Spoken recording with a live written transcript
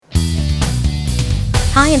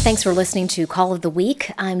Hi, and thanks for listening to Call of the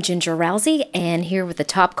Week. I'm Ginger Rousey, and here with the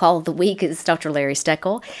top call of the week is Dr. Larry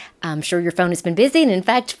Steckel. I'm sure your phone has been busy, and in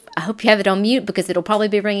fact, I hope you have it on mute because it'll probably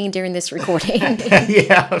be ringing during this recording.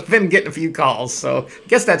 Yeah, I've been getting a few calls, so I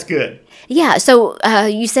guess that's good. Yeah, so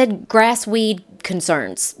you said grass weed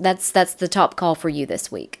concerns. That's the top call for you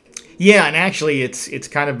this week. Yeah, and actually, it's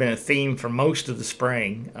kind of been a theme for most of the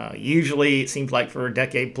spring. Usually, it seems like for a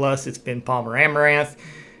decade plus, it's been Palmer amaranth.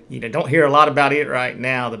 Don't hear a lot about it right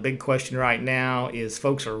now. The big question right now is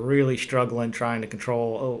folks are really struggling trying to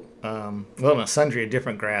control, a sundry of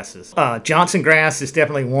different grasses. Johnson grass is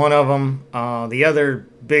definitely one of them. The other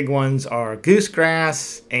big ones are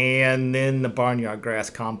goosegrass and then the barnyard grass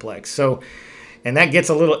complex. So, and that gets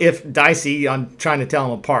a little dicey on trying to tell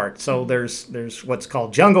them apart. So there's what's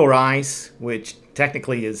called jungle rice, which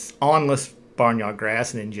technically is awnless barnyard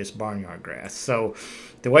grass, and then just barnyard grass. So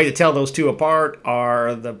the way to tell those two apart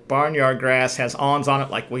are the barnyard grass has awns on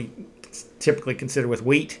it like we typically consider with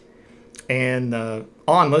wheat, and the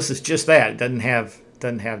awnless is just that. It doesn't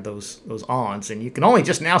have those awns, and you can only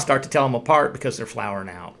just now start to tell them apart because they're flowering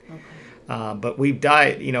out. Okay. But we've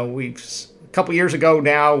a couple years ago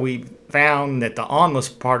now we found that the awnless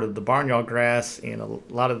part of the barnyard grass in a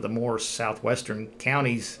lot of the more southwestern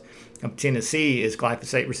counties of Tennessee is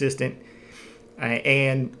glyphosate resistant.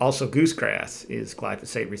 And also goosegrass is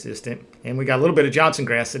glyphosate resistant. And we got a little bit of Johnson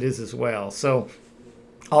grass that is as well. So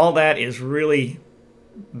all that is really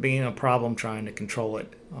being a problem trying to control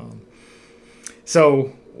it.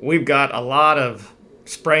 So we've got a lot of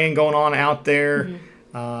spraying going on out there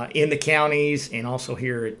in the counties and also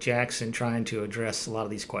here at Jackson trying to address a lot of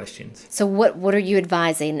these questions. So what are you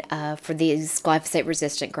advising for these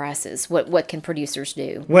glyphosate-resistant grasses? What can producers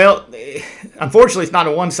do? Well, unfortunately, it's not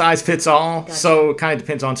a one-size-fits-all, Gotcha. So it kind of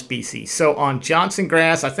depends on species. So on Johnson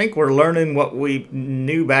grass, I think we're learning what we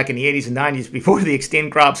knew back in the 80s and 90s before the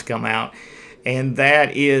Xtend crops come out, and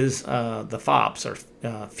that is the FOPs, or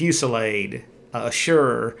Fusilade,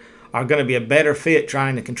 Assure, are going to be a better fit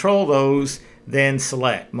trying to control those than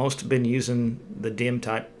Select. Most have been using the DIM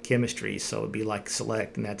type chemistry, so it'd be like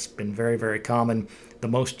Select, and that's been very, very common, the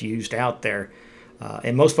most used out there.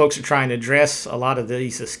 And most folks are trying to address a lot of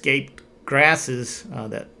these escaped grasses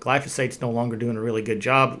that glyphosate's no longer doing a really good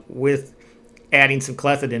job with adding some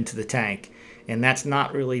clethodim to the tank. And that's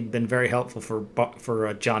not really been very helpful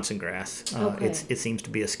for Johnson grass. Okay. It seems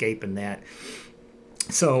to be escaping that.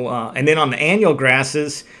 So, and then on the annual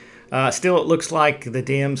grasses, still, it looks like the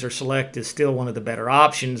DIMS or Select is still one of the better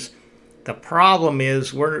options. The problem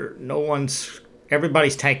is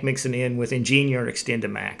everybody's tank mixing in with Ingenia or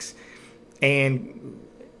XtendiMax. And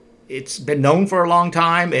it's been known for a long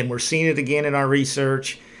time, and we're seeing it again in our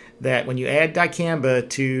research, that when you add dicamba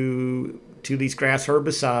to these grass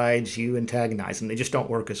herbicides, you antagonize them. They just don't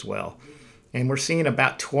work as well. And we're seeing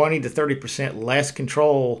about 20 to 30% less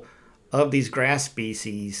control of these grass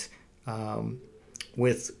species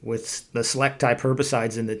with the Select type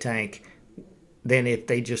herbicides in the tank than if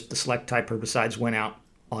the Select type herbicides went out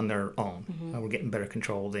on their own. We're getting better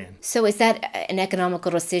control then. So is that an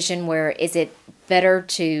economical decision where is it better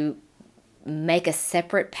to make a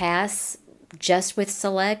separate pass just with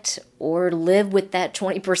Select or live with that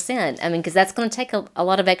 20%? I mean, because that's going to take a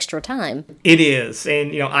lot of extra time. It is.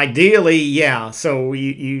 And, ideally, yeah. So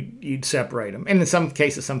you'd separate them. And in some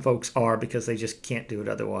cases, some folks are because they just can't do it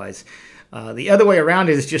otherwise. The other way around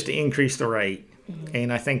it is just to increase the rate.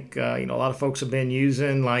 And I think, a lot of folks have been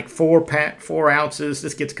using like 4 ounces.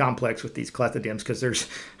 This gets complex with these clethodims because there's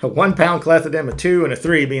a 1 pound clethodim, a 2, and a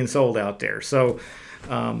 3 being sold out there. So,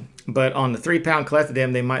 but on the 3 pound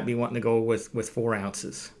clethodim, they might be wanting to go with 4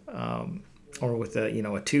 ounces. Or with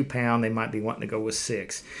a 2 pound, they might be wanting to go with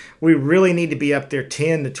 6. We really need to be up there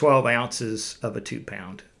 10 to 12 ounces of a 2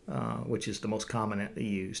 pound, which is the most commonly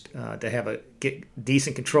used, to get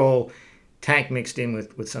decent control tank mixed in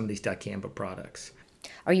with some of these dicamba products.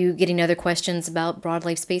 Are you getting other questions about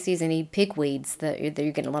broadleaf species? Any pigweeds that you're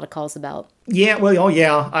getting a lot of calls about? Yeah,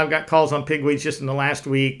 I've got calls on pigweeds just in the last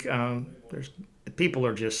week. People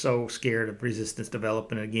are just so scared of resistance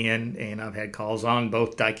developing again, and I've had calls on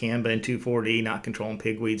both dicamba and 2,4-D not controlling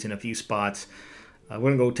pigweeds in a few spots. We're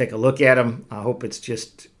going to go take a look at them. I hope it's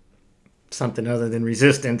just something other than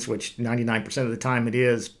resistance, which 99% of the time it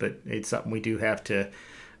is, but it's something we do have to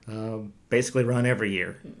basically run every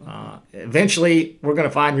year. Eventually, we're going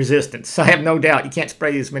to find resistance. I have no doubt. You can't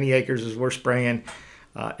spray as many acres as we're spraying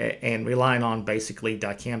and relying on basically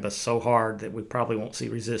dicamba so hard that we probably won't see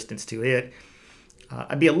resistance to it.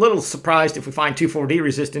 I'd be a little surprised if we find 2,4-D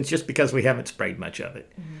resistance just because we haven't sprayed much of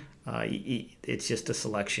it. It's just a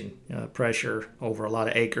selection pressure over a lot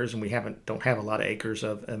of acres, and we don't have a lot of acres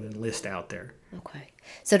of Enlist out there. Okay.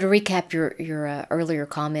 So to recap your earlier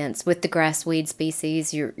comments, with the grass weed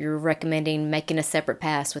species, you're recommending making a separate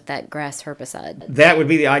pass with that grass herbicide. That would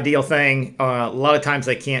be the ideal thing. A lot of times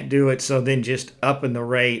they can't do it, so then just upping the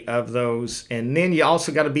rate of those. And then you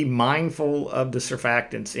also got to be mindful of the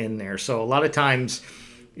surfactants in there. So a lot of times,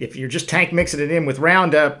 if you're just tank mixing it in with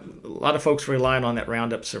Roundup, a lot of folks rely on that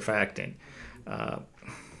Roundup surfactant.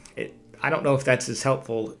 I don't know if that's as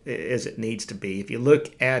helpful as it needs to be. If you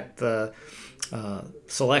look at the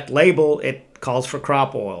Select label, it calls for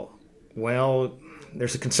crop oil. Well,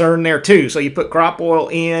 there's a concern there too. So you put crop oil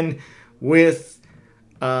in with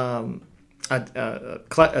a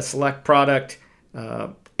Select product,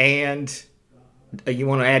 and you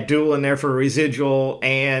want to add Dual in there for residual,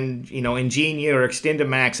 and Ingenia or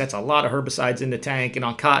XtendiMax. That's a lot of herbicides in the tank, and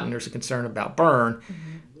on cotton there's a concern about burn.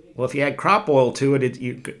 Mm-hmm. Well, if you add crop oil to it,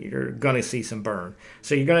 you're going to see some burn.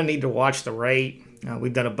 So you're going to need to watch the rate.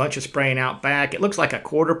 We've done a bunch of spraying out back. It looks like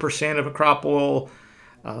 0.25% of a crop oil,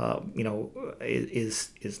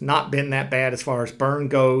 is not been that bad as far as burn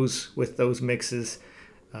goes with those mixes.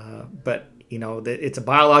 But it's a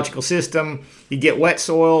biological system. You get wet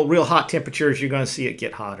soil, real hot temperatures, you're going to see it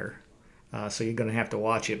get hotter. So you're going to have to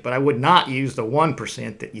watch it. But I would not use the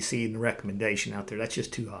 1% that you see in the recommendation out there. That's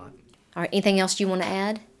just too hot. All right. Anything else you want to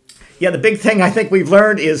add? Yeah, the big thing I think we've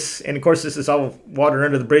learned is, and of course this is all water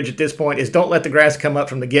under the bridge at this point, is don't let the grass come up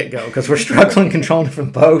from the get-go, because we're struggling controlling it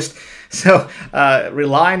from post. So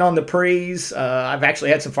relying on the pre's. I've actually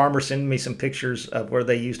had some farmers send me some pictures of where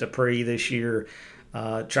they used a pre this year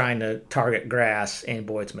trying to target grass, and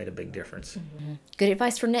boy, it's made a big difference. Mm-hmm. Good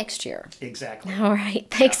advice for next year. Exactly. All right.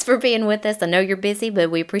 Thanks for being with us. I know you're busy, but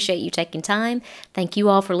we appreciate you taking time. Thank you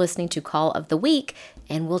all for listening to Call of the Week,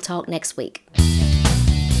 and we'll talk next week.